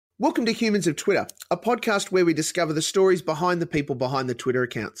Welcome to Humans of Twitter, a podcast where we discover the stories behind the people behind the Twitter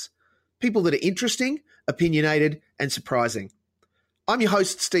accounts. People that are interesting, opinionated, and surprising. I'm your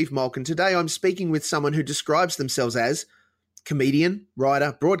host, Steve Malk, and today I'm speaking with someone who describes themselves as comedian,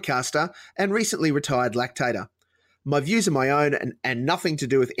 writer, broadcaster, and recently retired lactator. My views are my own and nothing to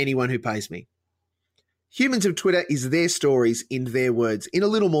do with anyone who pays me. Humans of Twitter is their stories in their words, in a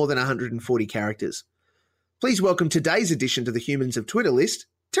little more than 140 characters. Please welcome today's addition to the Humans of Twitter list,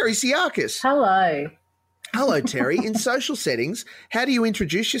 Terry Siakis. Hello. Hello, Terry. In social settings, how do you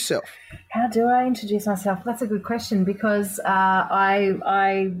introduce yourself? How do I introduce myself? That's a good question because well,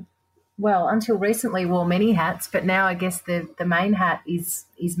 until recently wore many hats, but now I guess the main hat is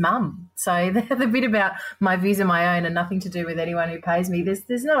mum. So the bit about my views are my own and nothing to do with anyone who pays me.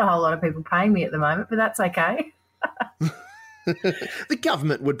 There's not a whole lot of people paying me at the moment, but that's okay. The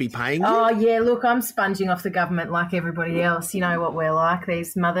government would be paying you. Oh, yeah, look, I'm sponging off the government like everybody else. You know what we're like,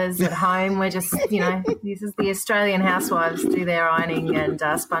 these mothers at home. We're just, this is the Australian housewives do their ironing and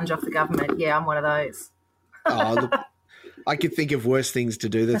sponge off the government. Yeah, I'm one of those. Oh, look, I could think of worse things to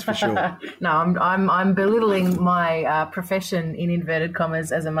do, that's for sure. No, I'm belittling my profession in inverted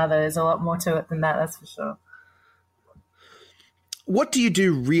commas as a mother. There's a lot more to it than that, that's for sure. What do you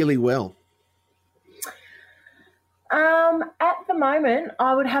do really well? At the moment,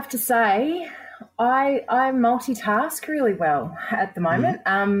 I would have to say I multitask really well at the moment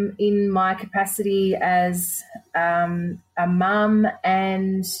in my capacity as a mum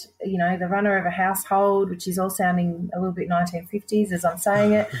and, the runner of a household, which is all sounding a little bit 1950s as I'm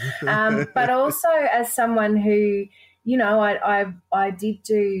saying it, but also as someone who, I did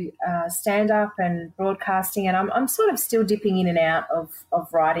do stand-up and broadcasting and I'm sort of still dipping in and out of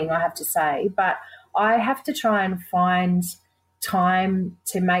writing, I have to say, but I have to try and find time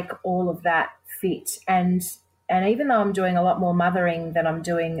to make all of that fit. And even though I'm doing a lot more mothering than I'm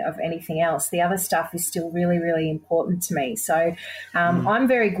doing of anything else, the other stuff is still really, really important to me. So I'm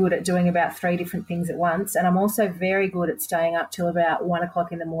very good at doing about 3 different things at once. And I'm also very good at staying up till about 1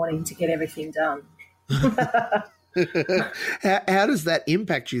 o'clock in the morning to get everything done. How does that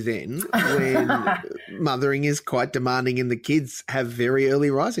impact you then when mothering is quite demanding and the kids have very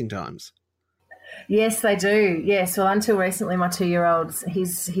early rising times? Yes, they do. Yes. Well, until recently, my 2-year-old,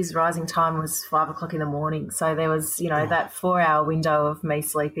 his rising time was 5 o'clock in the morning. So there was, that 4-hour window of me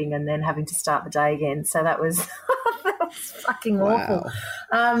sleeping and then having to start the day again. So that was, that was fucking awful.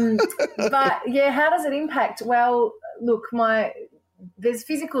 But yeah, how does it impact? Well, look, there's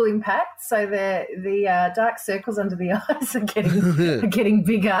physical impact. So the dark circles under the eyes are getting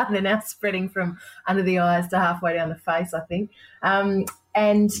bigger. They're now spreading from under the eyes to halfway down the face, I think. And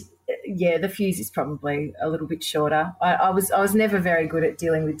yeah, the fuse is probably a little bit shorter. I was never very good at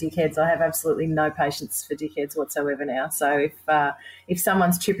dealing with dickheads. I have absolutely no patience for dickheads whatsoever now. So if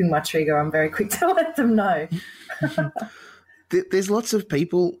someone's tripping my trigger, I'm very quick to let them know. There's lots of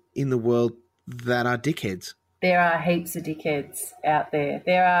people in the world that are dickheads. There are heaps of dickheads out there.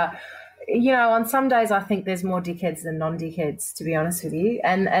 There are, on some days I think there's more dickheads than non-dickheads, to be honest with you.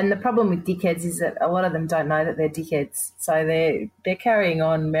 And the problem with dickheads is that a lot of them don't know that they're dickheads. So they're carrying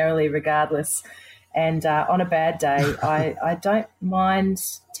on merrily regardless. And on a bad day, I don't mind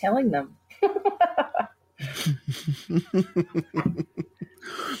telling them.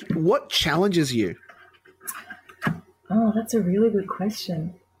 What challenges you? Oh, that's a really good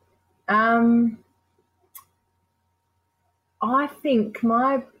question. I think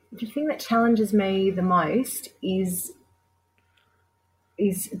the thing that challenges me the most is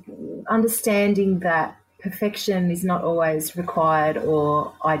understanding that perfection is not always required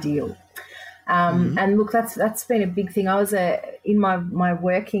or ideal. And look, that's been a big thing. I was in my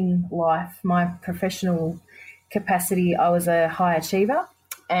working life, my professional capacity, I was a high achiever,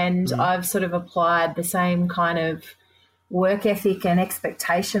 and I've sort of applied the same kind of work ethic and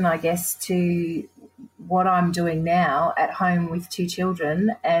expectation, I guess, to what I'm doing now at home with 2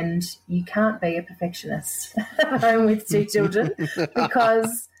 children, and you can't be a perfectionist at home with 2 children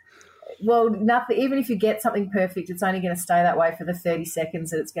because, well, nothing. Even if you get something perfect, it's only going to stay that way for the 30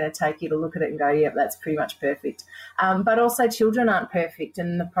 seconds that it's going to take you to look at it and go, yep, that's pretty much perfect. But also children aren't perfect,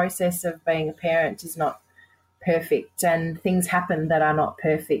 and the process of being a parent is not perfect, and things happen that are not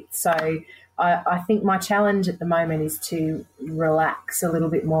perfect. So I think my challenge at the moment is to relax a little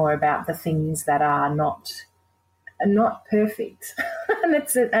bit more about the things that are not perfect, and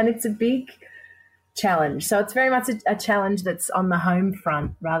it's a big challenge. So it's very much a challenge that's on the home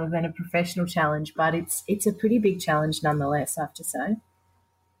front rather than a professional challenge, but it's a pretty big challenge nonetheless, I have to say.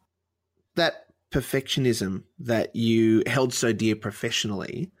 That perfectionism that you held so dear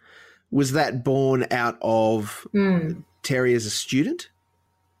professionally, was that born out of Terry as a student?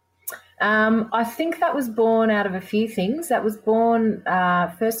 I think that was born out of a few things. That was born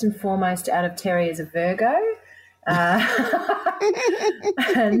first and foremost out of Terry as a Virgo.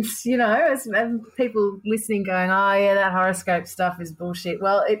 And, you know, as people listening going, oh, yeah, that horoscope stuff is bullshit.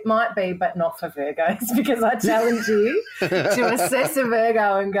 Well, it might be, but not for Virgos, because I challenge you to assess a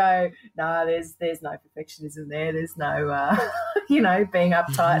Virgo and go, no, there's no perfectionism there. There's no, you know, being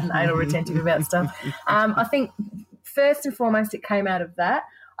uptight and anal retentive about stuff. I think first and foremost it came out of that.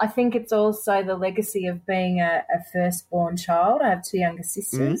 I think it's also the legacy of being a firstborn child. I have two younger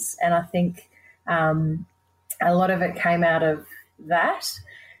sisters, and I think a lot of it came out of that.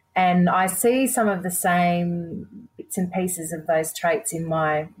 And I see some of the same bits and pieces of those traits in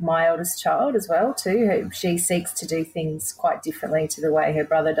my eldest child as well too. She seeks to do things quite differently to the way her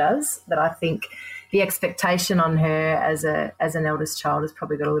brother does, but I think the expectation on her as an eldest child has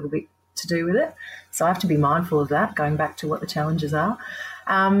probably got a little bit to do with it. So I have to be mindful of that, going back to what the challenges are.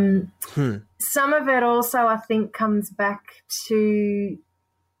 Some of it also I think comes back to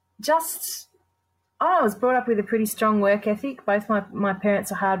just, I was brought up with a pretty strong work ethic. Both my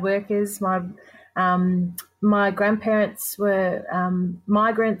parents are hard workers. My grandparents were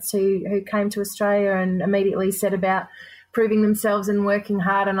migrants who came to Australia and immediately set about proving themselves and working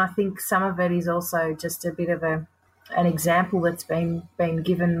hard. And I think some of it is also just a bit of an example that's been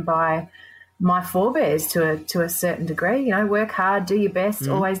given by my forebears to a certain degree. You know, work hard, do your best,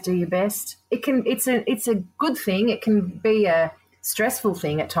 always do your best. It's a good thing. It can be a stressful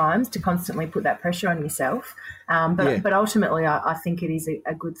thing at times to constantly put that pressure on yourself. But ultimately I think it is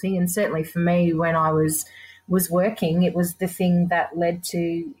a good thing. And certainly for me, when I was working, it was the thing that led to,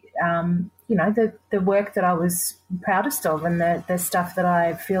 you know, the work that I was proudest of and the stuff that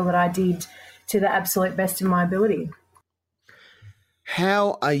I feel that I did to the absolute best of my ability.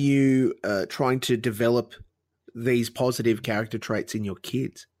 How are you trying to develop these positive character traits in your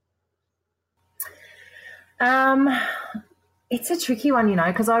kids? It's a tricky one, you know,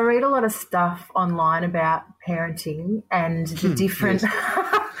 because I read a lot of stuff online about parenting and the different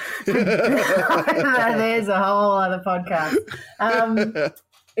there's a whole other podcast.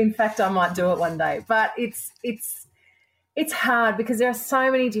 In fact, I might do it one day. But it's hard because there are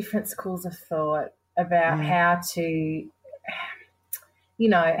so many different schools of thought about how to, you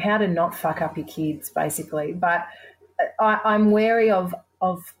know, how to not fuck up your kids, basically. But I'm wary of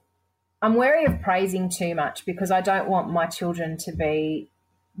praising too much because I don't want my children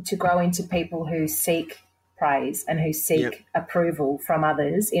to grow into people who seek praise and who seek approval from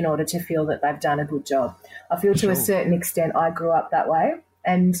others in order to feel that they've done a good job. I feel to a certain extent I grew up that way.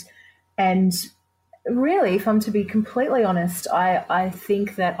 And really, if I'm to be completely honest, I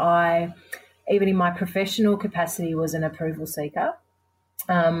think that I, even in my professional capacity, was an approval seeker.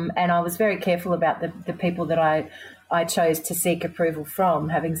 And I was very careful about the people that I chose to seek approval from,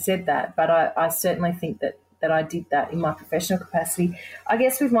 having said that. But I certainly think that I did that in my professional capacity. I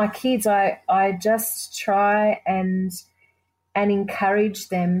guess with my kids, I just try and encourage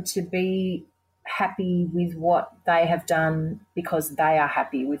them to be happy with what they have done because they are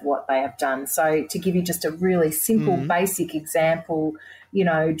happy with what they have done. So to give you just a really simple, basic example, you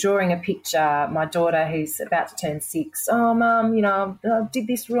know, drawing a picture, my daughter who's about to turn 6, oh, Mum, you know, I did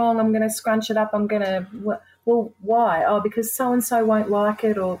this wrong, I'm going to scrunch it up, I'm going to, well, why? Oh, because so-and-so won't like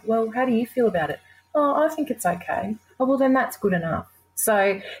it, or, well, how do you feel about it? Oh, I think it's okay. Oh, well, then that's good enough.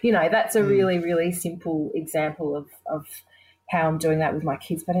 So, you know, that's a really, really simple example of how I'm doing that with my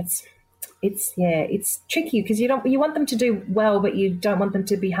kids, but it's tricky because you want them to do well, but you don't want them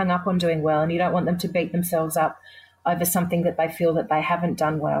to be hung up on doing well, and you don't want them to beat themselves up over something that they feel that they haven't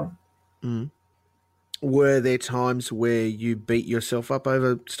done well. Were there times where you beat yourself up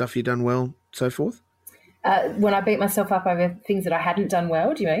over stuff you've done well, so forth? When I beat myself up over things that I hadn't done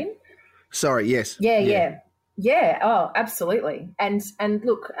well, do you mean? Sorry, yes. Yeah. Oh, absolutely. And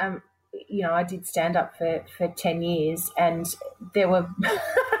look, you know, I did stand up for 10 years, and there were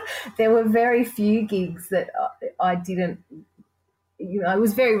there were very few gigs that I didn't, you know, it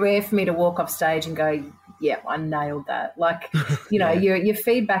was very rare for me to walk off stage and go, yeah, I nailed that. Like, you know, your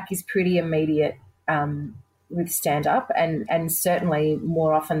feedback is pretty immediate with stand-up, and certainly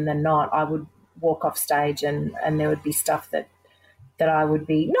more often than not I would walk off stage and there would be stuff that I would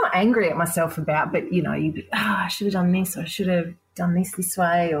be not angry at myself about, but, you know, you'd be, I should have done this, or I should have done this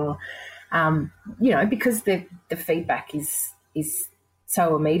way, or, you know, because the feedback is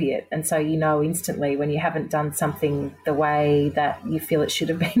so immediate, and so you know instantly when you haven't done something the way that you feel it should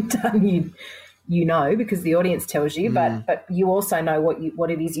have been done. You know, because the audience tells you, but you also know what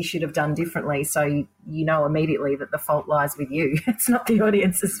it is you should have done differently. So you know immediately that the fault lies with you. It's not the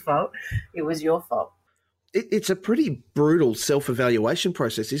audience's fault; it was your fault. It's a pretty brutal self-evaluation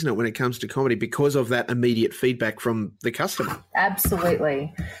process, isn't it, when it comes to comedy, because of that immediate feedback from the customer?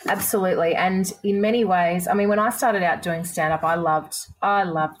 Absolutely. Absolutely. And in many ways, I mean, when I started out doing stand-up, I loved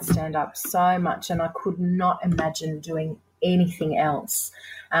stand-up so much, and I could not imagine doing anything else.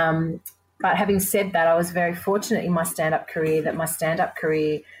 But having said that, I was very fortunate in my stand-up career that my stand-up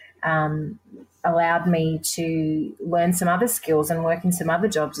career allowed me to learn some other skills and work in some other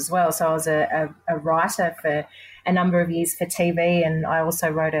jobs as well. So I was a writer for a number of years for TV, and I also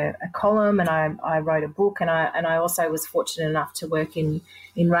wrote a column, and I wrote a book, and I also was fortunate enough to work in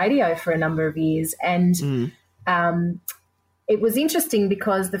radio for a number of years. And it was interesting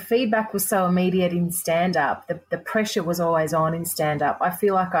because the feedback was so immediate in stand-up. The pressure was always on in stand-up. I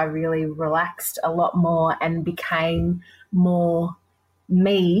feel like I really relaxed a lot more and became more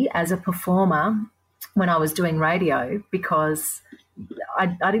me as a performer when I was doing radio, because I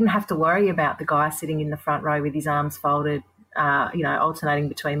didn't have to worry about the guy sitting in the front row with his arms folded, alternating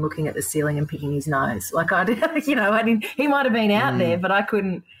between looking at the ceiling and picking his nose. Like I didn't, he might have been out there, but I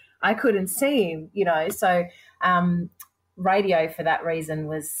couldn't see him, So radio for that reason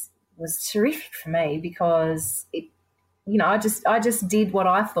was terrific for me, because it, I just did what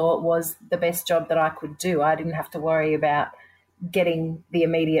I thought was the best job that I could do. I didn't have to worry about getting the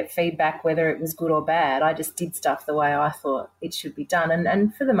immediate feedback, whether it was good or bad. I just did stuff the way I thought it should be done.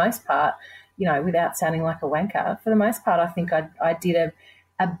 And for the most part, without sounding like a wanker, for the most part, I think I did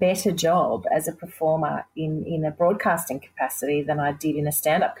a better job as a performer in a broadcasting capacity than I did in a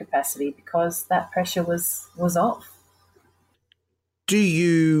stand-up capacity, because that pressure was off. Do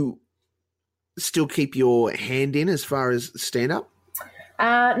you still keep your hand in as far as stand-up?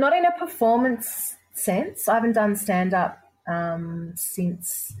 Not in a performance sense. I haven't done stand-up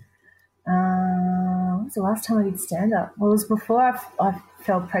since what was the last time I did stand-up? Well, it was before I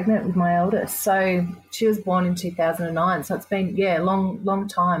fell pregnant with my eldest. So she was born in 2009. So it's been, long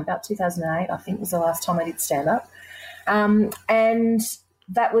time. About 2008, I think, was the last time I did stand-up. And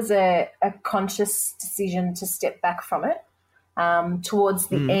that was a conscious decision to step back from it. Towards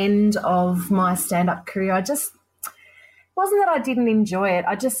the end of my stand-up career, it wasn't that I didn't enjoy it.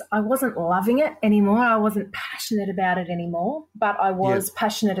 I wasn't loving it anymore. I wasn't passionate about it anymore, but I was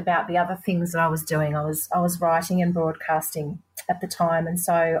passionate about the other things that I was doing. I was writing and broadcasting at the time, and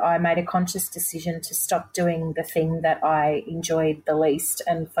so I made a conscious decision to stop doing the thing that I enjoyed the least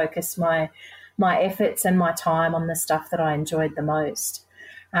and focus my efforts and my time on the stuff that I enjoyed the most.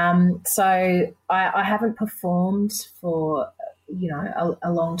 So I haven't performed for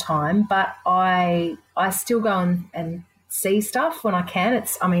a long time, but I still go and see stuff when I can.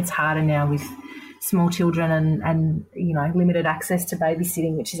 It's harder now with small children and limited access to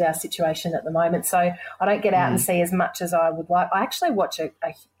babysitting, which is our situation at the moment. So I don't get out and see as much as I would like. I actually watch a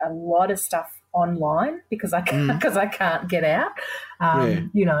lot of stuff online because I can't get out.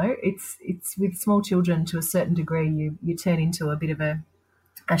 It's with small children, to a certain degree, you turn into a bit of a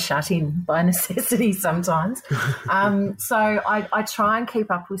shut-in by necessity sometimes. So I try and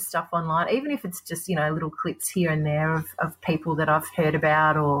keep up with stuff online, even if it's just, little clips here and there of people that I've heard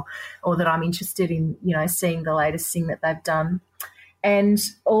about or that I'm interested in, seeing the latest thing that they've done. And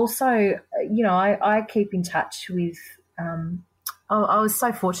also, I keep in touch with I was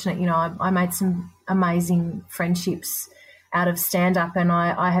so fortunate, I made some amazing friendships out of stand-up, and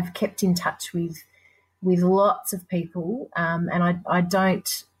I have kept in touch with lots of people, and I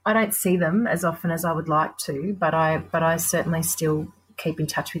don't see them as often as I would like to, but I certainly still keep in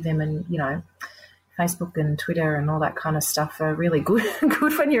touch with them, and Facebook and Twitter and all that kind of stuff are really good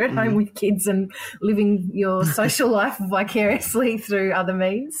when you're at home with kids and living your social life vicariously through other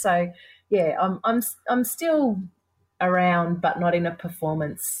means. So yeah, I'm still around, but not in a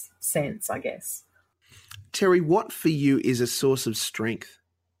performance sense, I guess. Terry, what for you is a source of strength?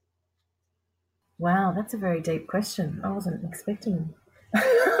 Wow, that's a very deep question. I wasn't expecting.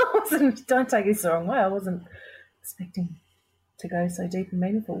 Don't take this the wrong way. I wasn't expecting to go so deep and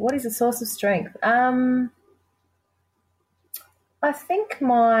meaningful. What is a source of strength? I think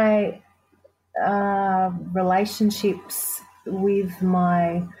my relationships with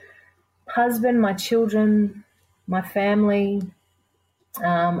my husband, my children, my family.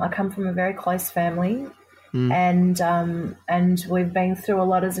 I come from a very close family. And we've been through a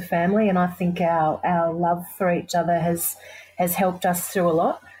lot as a family, and I think our love for each other has helped us through a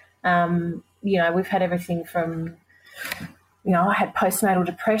lot. We've had everything from, I had postnatal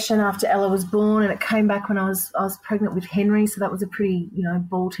depression after Ella was born, and it came back when I was pregnant with Henry, so that was a pretty,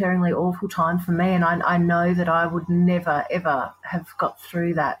 ball-tearingly awful time for me, and I know that I would never, ever have got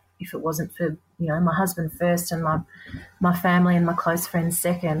through that if it wasn't for, my husband first and my family and my close friends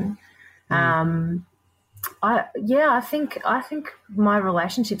second. I think my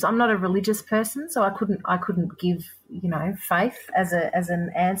relationships. I'm not a religious person, so I couldn't give faith as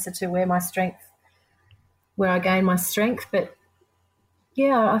an answer to where I gain my strength. But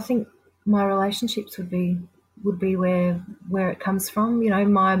yeah, I think my relationships would be where it comes from.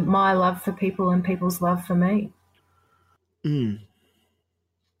 My love for people and people's love for me. Mm.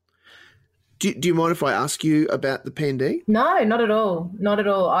 Do you mind if I ask you about the PND? No, not at all. Not at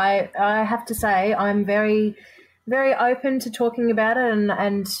all. I have to say I'm very, very open to talking about it,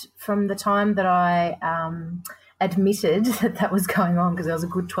 and from the time that I admitted that was going on, because there was a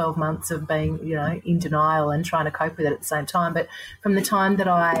good 12 months of being, in denial and trying to cope with it at the same time. But from the time that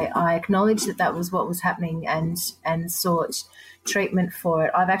I acknowledged that was what was happening and sought treatment for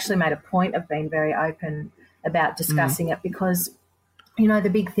it, I've actually made a point of being very open about discussing it, because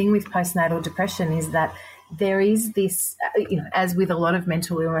the big thing with postnatal depression is that there is this, as with a lot of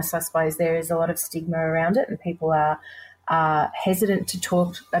mental illness, I suppose, there is a lot of stigma around it, and people are hesitant to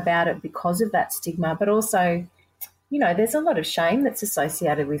talk about it because of that stigma. But also, there's a lot of shame that's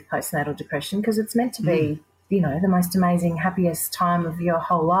associated with postnatal depression, because it's meant to be, the most amazing, happiest time of your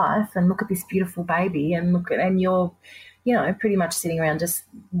whole life. And look at this beautiful baby, and you're, pretty much sitting around just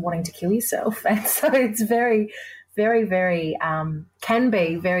wanting to kill yourself. And so it's very, very, very can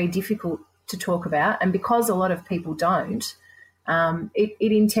be very difficult to talk about, and because a lot of people don't, it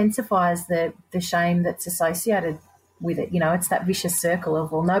intensifies the shame that's associated with it. It's that vicious circle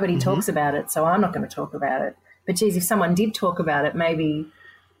of, well, nobody talks about it, so I'm not going to talk about it. But geez, if someone did talk about it, maybe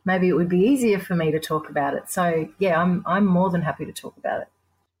it would be easier for me to talk about it. So yeah, I'm more than happy to talk about it.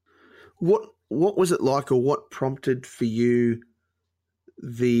 What was it like, or what prompted for you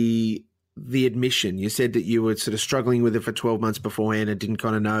the admission? You said that you were sort of struggling with it for 12 months beforehand and didn't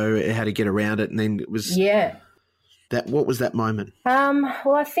kind of know how to get around it, and then it was what was that moment?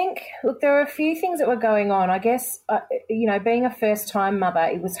 Well, I think, look, there were a few things that were going on. I guess, being a first-time mother,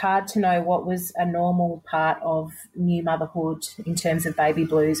 it was hard to know what was a normal part of new motherhood in terms of baby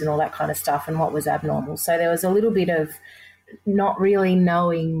blues and all that kind of stuff, and what was abnormal. So there was a little bit of not really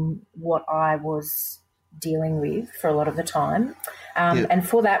knowing what I was dealing with for a lot of the time. And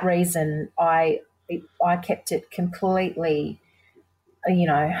for that reason, I kept it completely,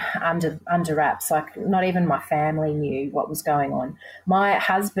 under wraps. Like, not even my family knew what was going on. My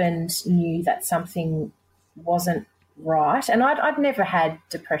husband knew that something wasn't right, and I'd never had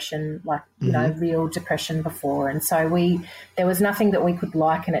depression, like, real depression before, and so there was nothing that we could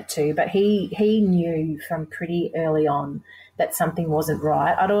liken it to, but he knew from pretty early on that something wasn't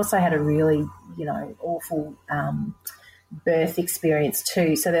right. I'd also had a really, awful birth experience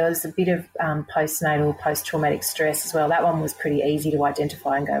too. So there was a bit of postnatal, post-traumatic stress as well. That one was pretty easy to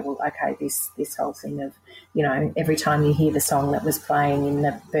identify and go, well, okay, this whole thing of, every time you hear the song that was playing in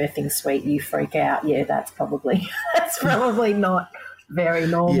the birthing suite, you freak out. Yeah, that's probably not very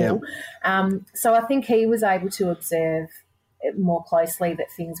normal. Yeah. So I think he was able to observe more closely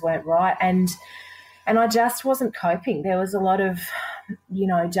that things weren't right. And I just wasn't coping. There was a lot of,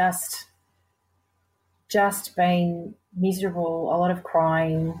 just being miserable, a lot of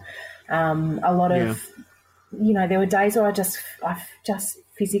crying, a lot of, there were days where I just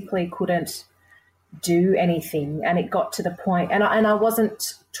physically couldn't do anything, and it got to the point, and I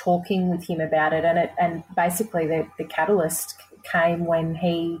wasn't talking with him about it, and basically the catalyst came when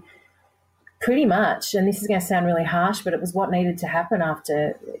he pretty much, and this is going to sound really harsh, but it was what needed to happen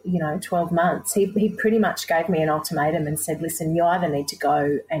after 12 months. He pretty much gave me an ultimatum and said, listen, you either need to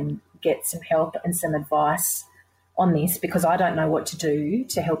go and get some help and some advice on this, because I don't know what to do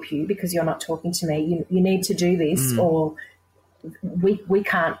to help you, because you're not talking to me. You need to do this, or we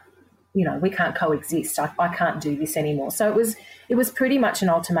can't, we can't coexist. I can't do this anymore. So it was pretty much an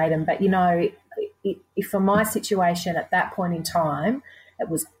ultimatum. But if for my situation at that point in time, it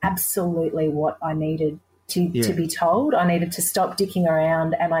was absolutely what I needed to be told. I needed to stop dicking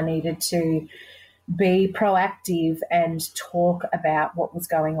around, and I needed to be proactive and talk about what was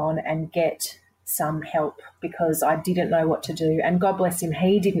going on and get some help, because I didn't know what to do. And God bless him,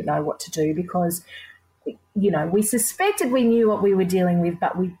 he didn't know what to do, because, we suspected we knew what we were dealing with,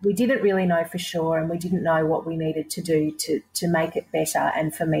 but we didn't really know for sure, and we didn't know what we needed to do to make it better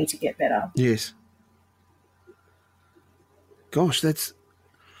and for me to get better. Yes. Gosh, that's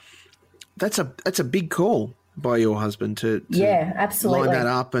a big call by your husband to absolutely line that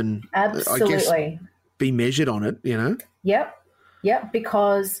up and absolutely, I guess, be measured on it, Yep,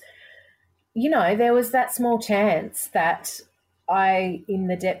 because, there was that small chance that in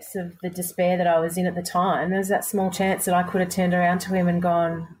the depths of the despair that I was in at the time, there was that small chance that I could have turned around to him and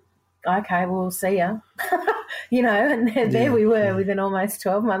gone, okay, well, see ya. and there we were with an almost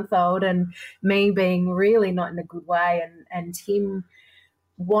 12-month-old, and me being really not in a good way, and him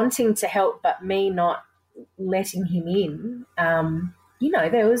wanting to help but me not letting him in.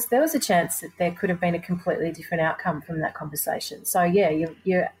 There was a chance that there could have been a completely different outcome from that conversation. So yeah,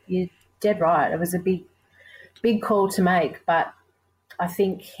 you're dead right. It was a big call to make, but I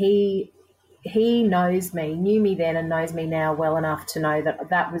think he knew me then and knows me now well enough to know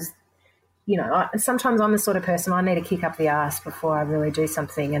that was, sometimes I'm the sort of person, I need to kick up the arse before I really do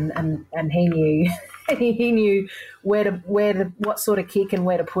something, and he knew he knew what sort of kick and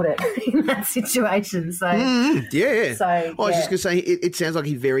where to put it in that situation. So yeah. So I was just going to say, it sounds like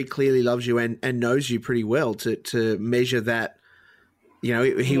he very clearly loves you and knows you pretty well to measure that.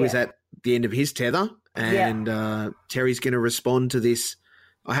 He was at the end of his tether, and Terry's going to respond to this.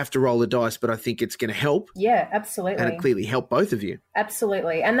 I have to roll the dice, but I think it's going to help. Yeah, absolutely. And it clearly helped both of you.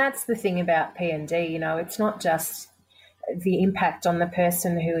 Absolutely. And that's the thing about PND, it's not just the impact on the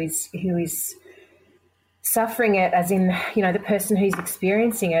person who is suffering it, as in, the person who's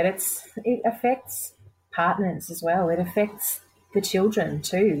experiencing it. It affects partners as well. It affects the children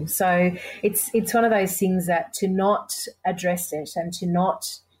too. So it's one of those things that to not address it and to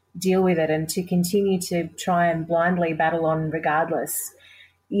not deal with it and to continue to try and blindly battle on regardless,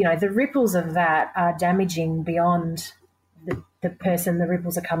 the ripples of that are damaging beyond the person the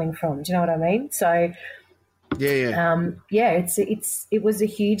ripples are coming from. Do you know what I mean? So, it was a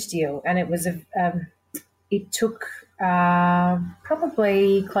huge deal, and it took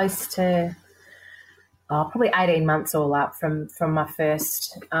probably close to probably 18 months all up from my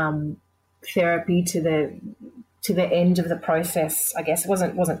first therapy to the end of the process. I guess it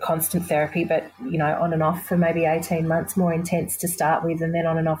wasn't constant therapy, but on and off for maybe 18 months, more intense to start with, and then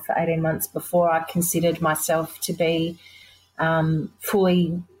on and off for 18 months before I considered myself to be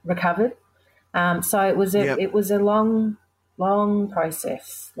fully recovered. So it was a long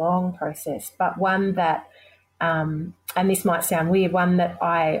process, but one that, and this might sound weird, one that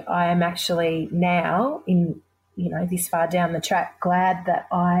I am actually now in, this far down the track, glad that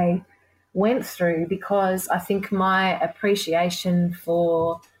I went through, because I think my appreciation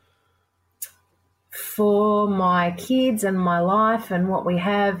for my kids and my life and what we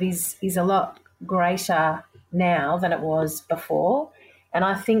have is a lot greater now than it was before. And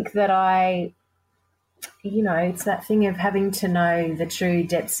I think that it's that thing of having to know the true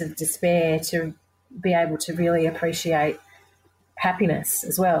depths of despair to be able to really appreciate happiness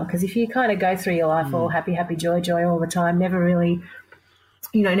as well. Because if you kind of go through your life all happy, happy, joy, joy all the time, never really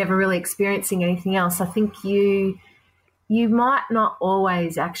experiencing anything else, I think you might not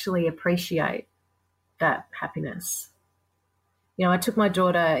always actually appreciate that happiness. I took my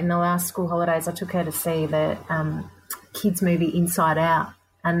daughter in the last school holidays, I took her to see the kids movie Inside Out,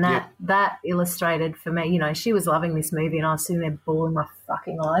 and that illustrated for me, she was loving this movie and I was sitting there bawling my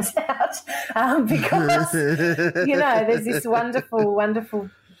fucking eyes out because, there's this wonderful, wonderful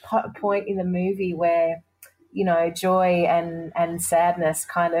point in the movie where, joy and sadness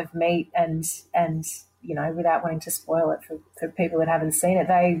kind of meet and without wanting to spoil it for people that haven't seen it,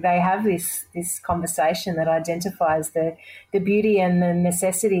 they have this conversation that identifies the beauty and the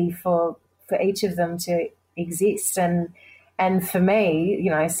necessity for each of them to exist. And for me,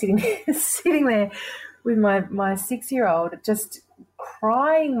 sitting there with my 6-year-old, just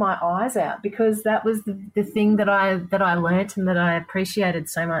crying my eyes out, because that was the thing that I learnt and that I appreciated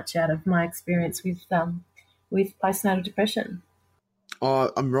so much out of my experience with postnatal depression.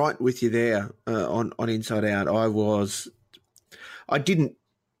 Oh, I'm right with you there on Inside Out. I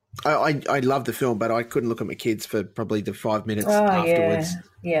loved the film, but I couldn't look at my kids for probably the 5 minutes afterwards.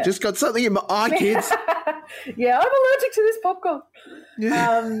 Yeah. Just got something in my eye, kids. Yeah, I'm allergic to this popcorn.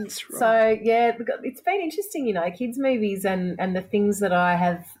 Yeah, that's right. So, yeah, it's been interesting, kids' movies and the things that I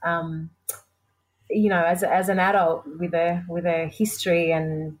have, as an adult with a history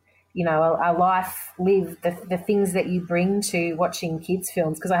and, a life lived, the things that you bring to watching kids'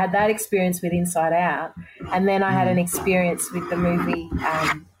 films, because I had that experience with Inside Out, and then I had an experience with the movie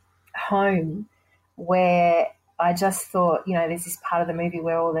Home, where I just thought, there's this part of the movie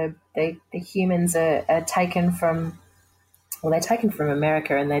where all the humans are taken from, they're taken from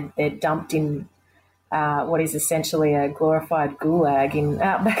America and they're dumped in what is essentially a glorified gulag in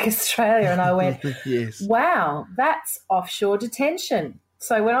outback Australia. And I went, yes. Wow, that's offshore detention.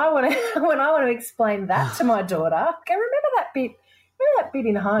 So when I want to explain that to my daughter, I go, remember that bit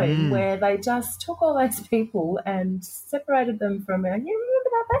in Home where they just took all those people and separated them from, remember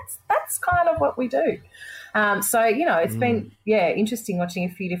that? That's kind of what we do. It's been, interesting watching a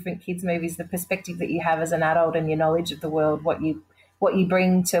few different kids' movies, the perspective that you have as an adult and your knowledge of the world, what you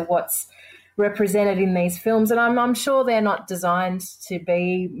bring to what's represented in these films. And I'm sure they're not designed to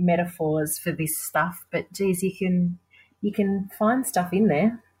be metaphors for this stuff, but geez, you can find stuff in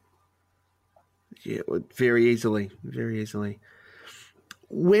there. Yeah, very easily, very easily.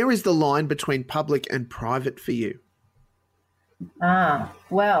 Where is the line between public and private for you?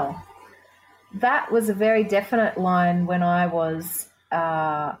 Well, that was a very definite line when I was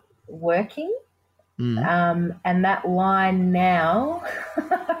working. And that line now,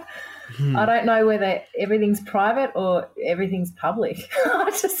 I don't know whether everything's private or everything's public. I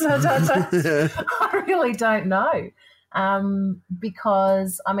really don't know.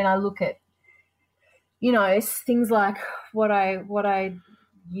 Because, I mean, I look at, things like what I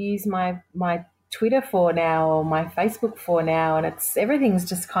use my Twitter for now or my Facebook for now, and everything's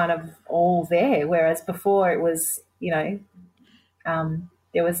just kind of all there, whereas before it was,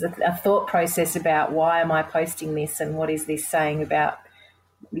 there was a thought process about why am I posting this and what is this saying about,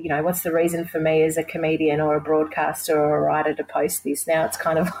 what's the reason for me as a comedian or a broadcaster or a writer to post this. Now it's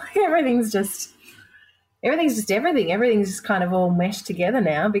kind of like everything's just everything. Everything's just kind of all meshed together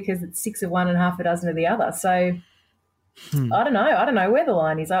now because it's 6 of one and half a dozen of the other. So I don't know where the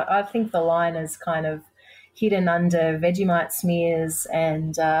line is. I think the line is kind of hidden under Vegemite smears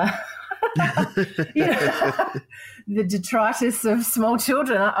and the detritus of small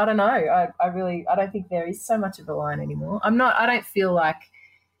children. I don't know. I don't think there is so much of a line anymore. I don't feel like,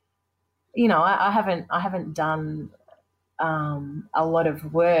 I haven't done a lot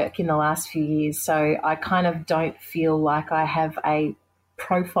of work in the last few years, so I kind of don't feel like I have a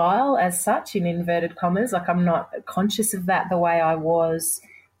profile as such, in inverted commas. Like, I'm not conscious of that the way I was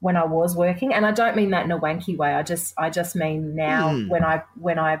when I was working, and I don't mean that in a wanky way. I just mean now when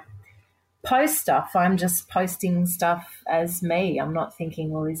I post stuff, I'm just posting stuff as me. I'm not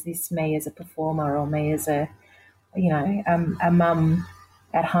thinking, well, is this me as a performer or me as a mum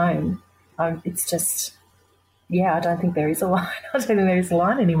at home? It's just, I don't think there is a line. I don't think there is a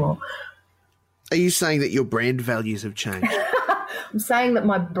line anymore. Are you saying that your brand values have changed? I'm saying that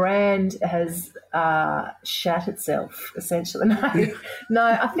my brand has shat itself, essentially. No,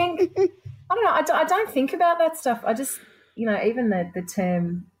 I think, I don't know, I don't think about that stuff. I just, even the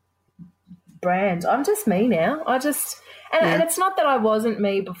term brand, I'm just me now. And it's not that I wasn't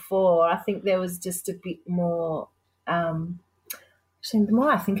me before. I think there was just a bit more, actually, the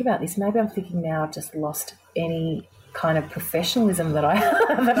more I think about this, maybe I'm thinking now I've just lost any kind of professionalism that I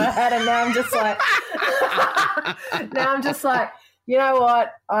had, and now I'm just like, you know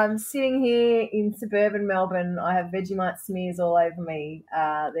what? I'm sitting here in suburban Melbourne. I have Vegemite smears all over me.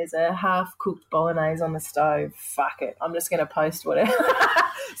 There's a half-cooked bolognese on the stove. Fuck it. I'm just going to post whatever.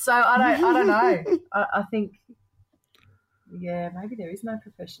 So I don't know. I think, maybe there is no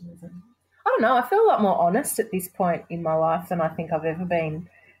professionalism. I don't know. I feel a lot more honest at this point in my life than I think I've ever been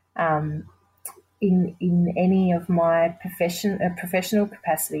in any of my professional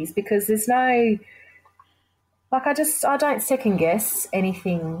capacities, because there's no, like, I don't second guess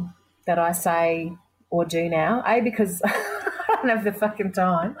anything that I say or do now, because I don't have the fucking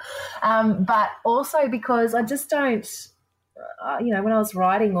time, but also because I just don't, when I was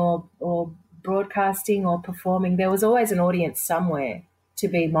writing or broadcasting or performing, there was always an audience somewhere to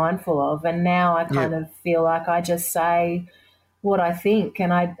be mindful of, and now I kind of feel like I just say what I think,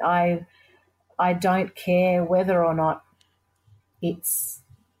 and I don't care whether or not it's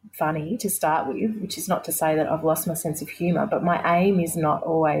funny to start with, which is not to say that I've lost my sense of humour, but my aim is not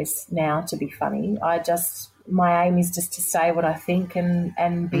always now to be funny. My aim is just to say what I think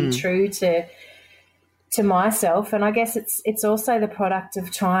and be true to myself. And I guess it's also the product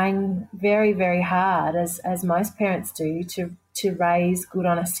of trying very, very hard, as most parents do, to raise good,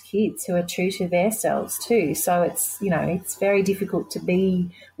 honest kids who are true to themselves too. So it's very difficult to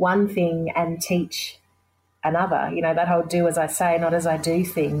be one thing and teach another. That whole do as I say, not as I do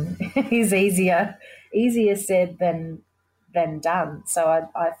thing is easier said than done. So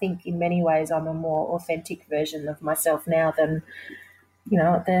I think in many ways I'm a more authentic version of myself now than,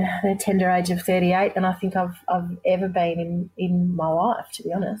 at the tender age of 38 than I think I've ever been in my life, to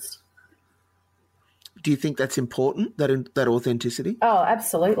be honest. Do you think that's important, that authenticity? Oh,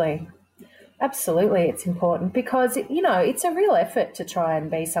 absolutely. Absolutely, it's important because, it's a real effort to try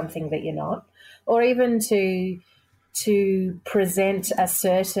and be something that you're not, or even to present a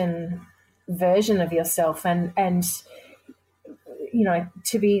certain version of yourself and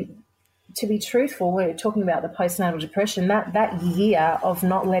to be truthful. We're talking about the postnatal depression, that year of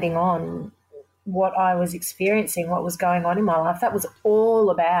not letting on what I was experiencing, what was going on in my life, that was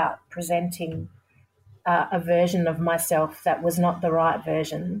all about presenting a version of myself that was not the right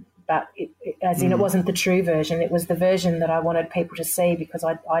version, but it wasn't the true version. It was the version that I wanted people to see because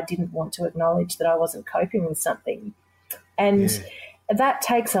I didn't want to acknowledge that I wasn't coping with something. And that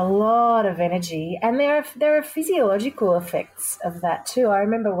takes a lot of energy, and there are physiological effects of that too. I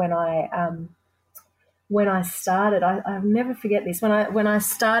remember when I started, I'll never forget this. When I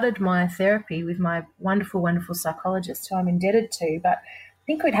started my therapy with my wonderful, wonderful psychologist, who I'm indebted to, but I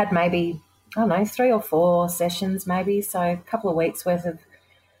think we'd had maybe, I don't know, 3 or 4 sessions maybe, so a couple of weeks worth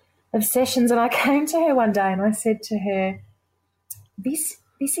of sessions. And I came to her one day and I said to her, this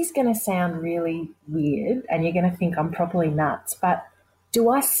is going to sound really weird and you're going to think I'm properly nuts, but do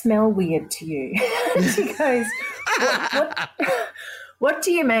I smell weird to you? She goes, what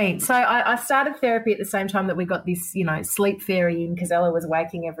do you mean? So I started therapy at the same time that we got this, sleep fairy in because Ella was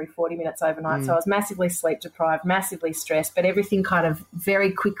waking every 40 minutes overnight. So I was massively sleep deprived, massively stressed, but everything kind of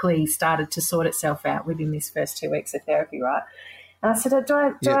very quickly started to sort itself out within this first 2 weeks of therapy, right? And I said,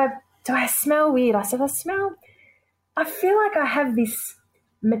 do I smell weird? I said, I feel like I have this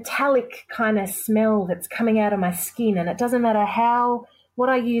metallic kind of smell that's coming out of my skin, and it doesn't matter what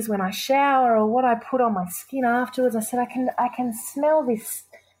I use when I shower or what I put on my skin afterwards. I said, I can smell this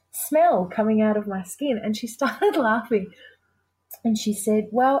smell coming out of my skin. And she started laughing. And she said,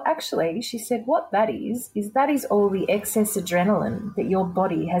 well, actually, she said, what that is all the excess adrenaline that your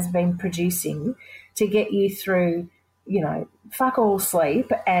body has been producing to get you through, fuck all sleep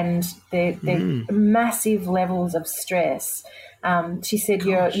and the massive levels of stress. She said,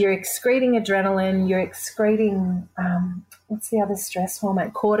 you're excreting adrenaline, you're excreting, what's the other stress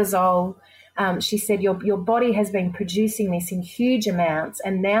hormone? Cortisol. She said, your body has been producing this in huge amounts,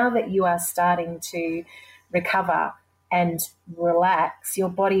 and now that you are starting to recover and relax, your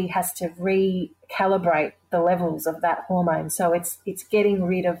body has to recalibrate the levels of that hormone. So it's getting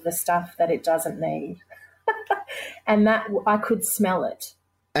rid of the stuff that it doesn't need. And that I could smell it.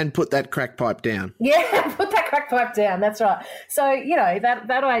 And put that crack pipe down. Yeah, put that crack pipe down. That's right. So,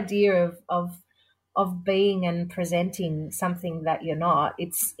 that idea of being and presenting something that you're not,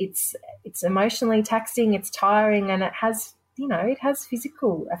 it's emotionally taxing, it's tiring, and it has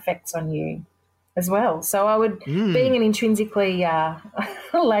physical effects on you as well. So I would, being an intrinsically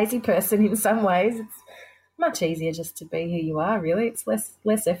lazy person in some ways, it's much easier just to be who you are, really. It's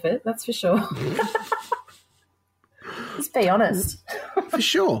less effort, that's for sure. Just be honest. For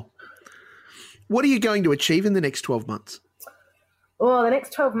sure. What are you going to achieve in the next 12 months? Oh, the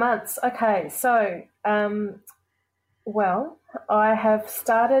next 12 months. Okay, so, I have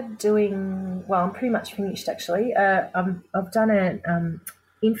started doing, I'm pretty much finished actually. I've done an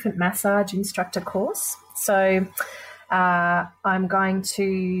infant massage instructor course. So I'm going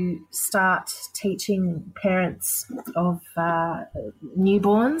to start teaching parents of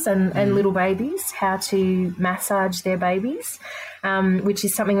newborns and little babies how to massage their babies, which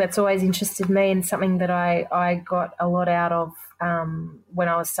is something that's always interested me and something that I got a lot out of when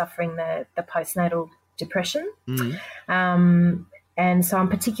I was suffering the postnatal depression. And so I'm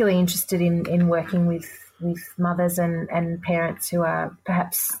particularly interested in working with mothers and parents who are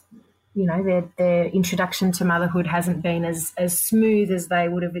perhaps, their introduction to motherhood hasn't been as smooth as they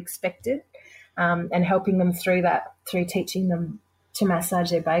would have expected, and helping them through that, through teaching them to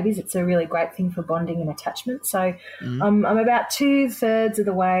massage their babies. It's a really great thing for bonding and attachment. So I'm about 2/3 of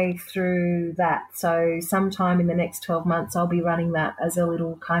the way through that. So sometime in the next 12 months, I'll be running that as a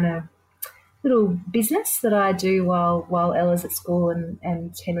little business that I do while Ella's at school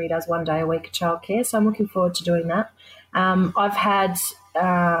and Henry does 1 day a week of childcare. So I'm looking forward to doing that. I've had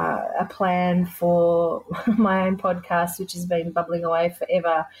a plan for my own podcast, which has been bubbling away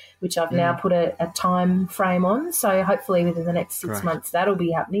forever, which I've now put a time frame on. So hopefully within the next 6 months that'll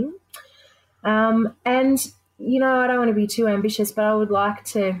be happening. And, I don't want to be too ambitious, but I'd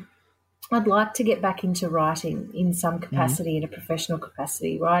like to get back into writing in some capacity, in a professional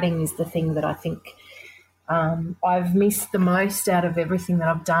capacity. Writing is the thing that I think I've missed the most out of everything that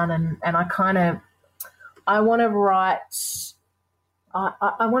I've done, and I want to write.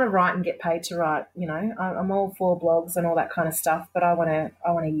 I want to write and get paid to write. I'm all for blogs and all that kind of stuff, but I want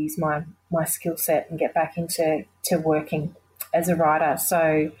to use my skill set and get back into working as a writer.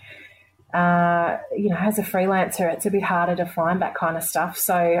 So. As a freelancer, it's a bit harder to find that kind of stuff.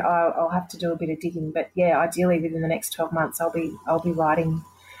 So I'll have to do a bit of digging. But yeah, ideally within the next 12 months, I'll be writing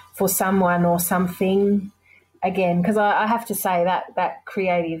for someone or something again, because I have to say that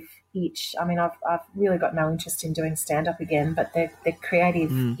creative itch. I mean, I've really got no interest in doing stand-up again, but the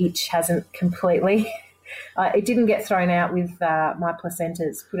creative itch hasn't completely. It didn't get thrown out with my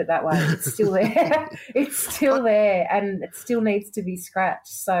placentas, put it that way. It's still there. It's still there, and it still needs to be scratched.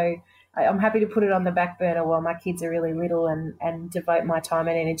 So I'm happy to put it on the back burner while my kids are really little and devote my time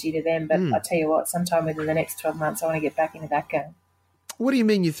and energy to them. But I tell you what, sometime within the next 12 months, I want to get back into that game. What do you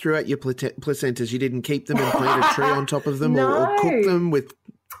mean you threw out your placentas? You didn't keep them and plant a tree on top of them No. or cook them with...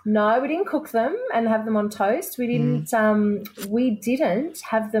 No, we didn't cook them and have them on toast. We didn't. We didn't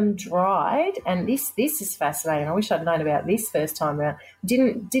have them dried, and this is fascinating. I wish I'd known about this first time around.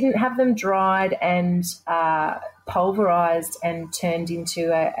 Didn't have them dried and pulverized and turned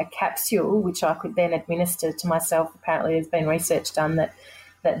into a capsule, which I could then administer to myself. Apparently, there's been research done that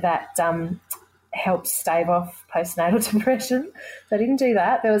helps stave off postnatal depression. So I didn't do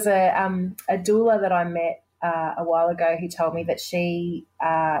that. There was a doula that I met a while ago who told me that she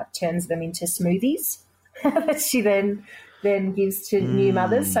turns them into smoothies that she then gives to new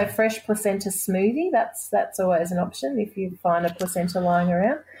mothers. So fresh placenta smoothie, that's always an option if you find a placenta lying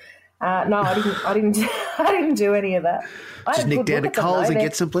around. No, I didn't do any of that. Just nick down to Coles and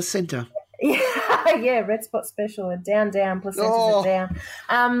get some placenta. Yeah, red spot special, a down, placentas are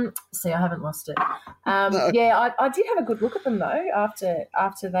down. See, I haven't lost it. No. Yeah, I did have a good look at them though.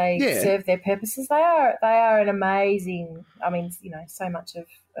 After they serve their purposes, they are an amazing. I mean, you know, so much of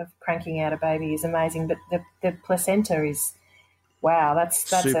cranking out a baby is amazing, but the placenta is wow. That's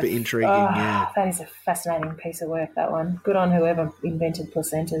super intriguing. Yeah, that is a fascinating piece of work. That one. Good on whoever invented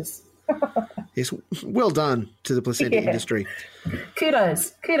placentas. Yes, well done to the placenta industry.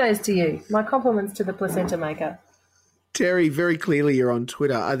 Kudos to you. My compliments to the placenta maker. Terry, very clearly you're on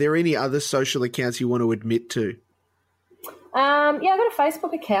Twitter. Are there any other social accounts you want to admit to? Yeah, I've got a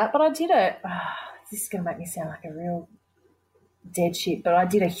Facebook account, but I did this is going to make me sound like a real dead shit, but I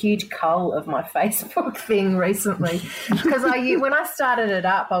did a huge cull of my Facebook thing recently because when I started it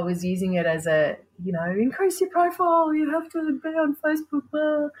up, I was using it as a, you know, increase your profile, you have to be on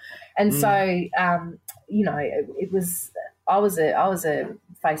Facebook, and so you know, it was I was a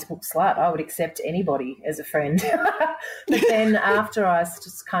Facebook slut. I would accept anybody as a friend, but then after I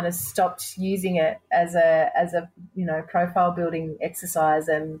just kind of stopped using it as a you know, profile building exercise,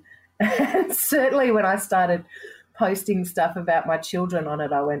 and certainly when I started posting stuff about my children on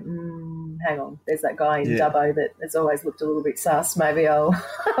it, I went, hang on, there's that guy in Dubbo that has always looked a little bit sus. Maybe I'll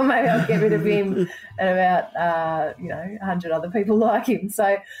get rid of him and about 100 other people like him.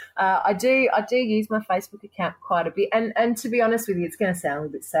 So I do use my Facebook account quite a bit, and to be honest with you, it's going to sound a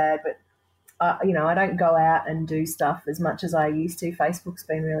little bit sad, but I don't go out and do stuff as much as I used to. Facebook's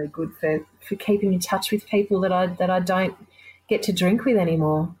been really good for keeping in touch with people that I don't get to drink with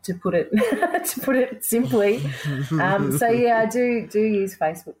anymore, to put it simply. So yeah, I do use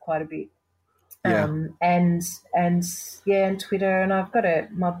Facebook quite a bit. And Twitter, and I've got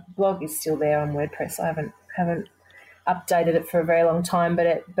my blog is still there on WordPress. I haven't updated it for a very long time, but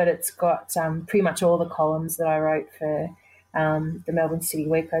it's got pretty much all the columns that I wrote for the Melbourne City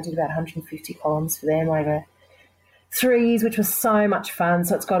Week. I did about 150 columns for them over 3 years, which was so much fun.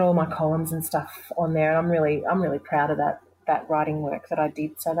 So it's got all my columns and stuff on there, and I'm really proud of that writing work that I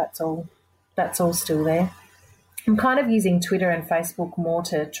did. So that's all still there. I'm kind of using Twitter and Facebook more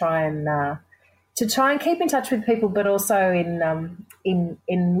to try and keep in touch with people, but also in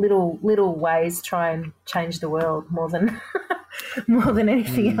little ways try and change the world more than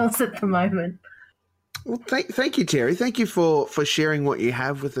anything else at the moment. Well, thank you, Terry. Thank you for sharing what you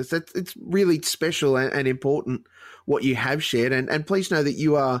have with us. It's really special and important what you have shared, and please know that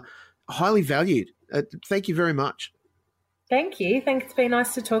you are highly valued. Thank you very much. Thank you. It's been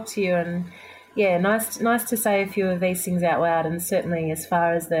nice to talk to you, and yeah, nice to say a few of these things out loud. And certainly, as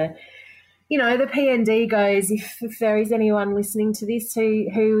far as the PND goes, if there is anyone listening to this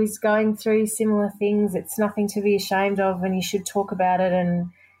who is going through similar things, it's nothing to be ashamed of, and you should talk about it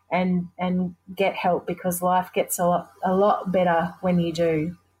and get help, because life gets a lot better when you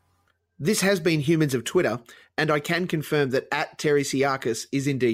do. This has been Humans of Twitter, and I can confirm that @Terry Siakis is indeed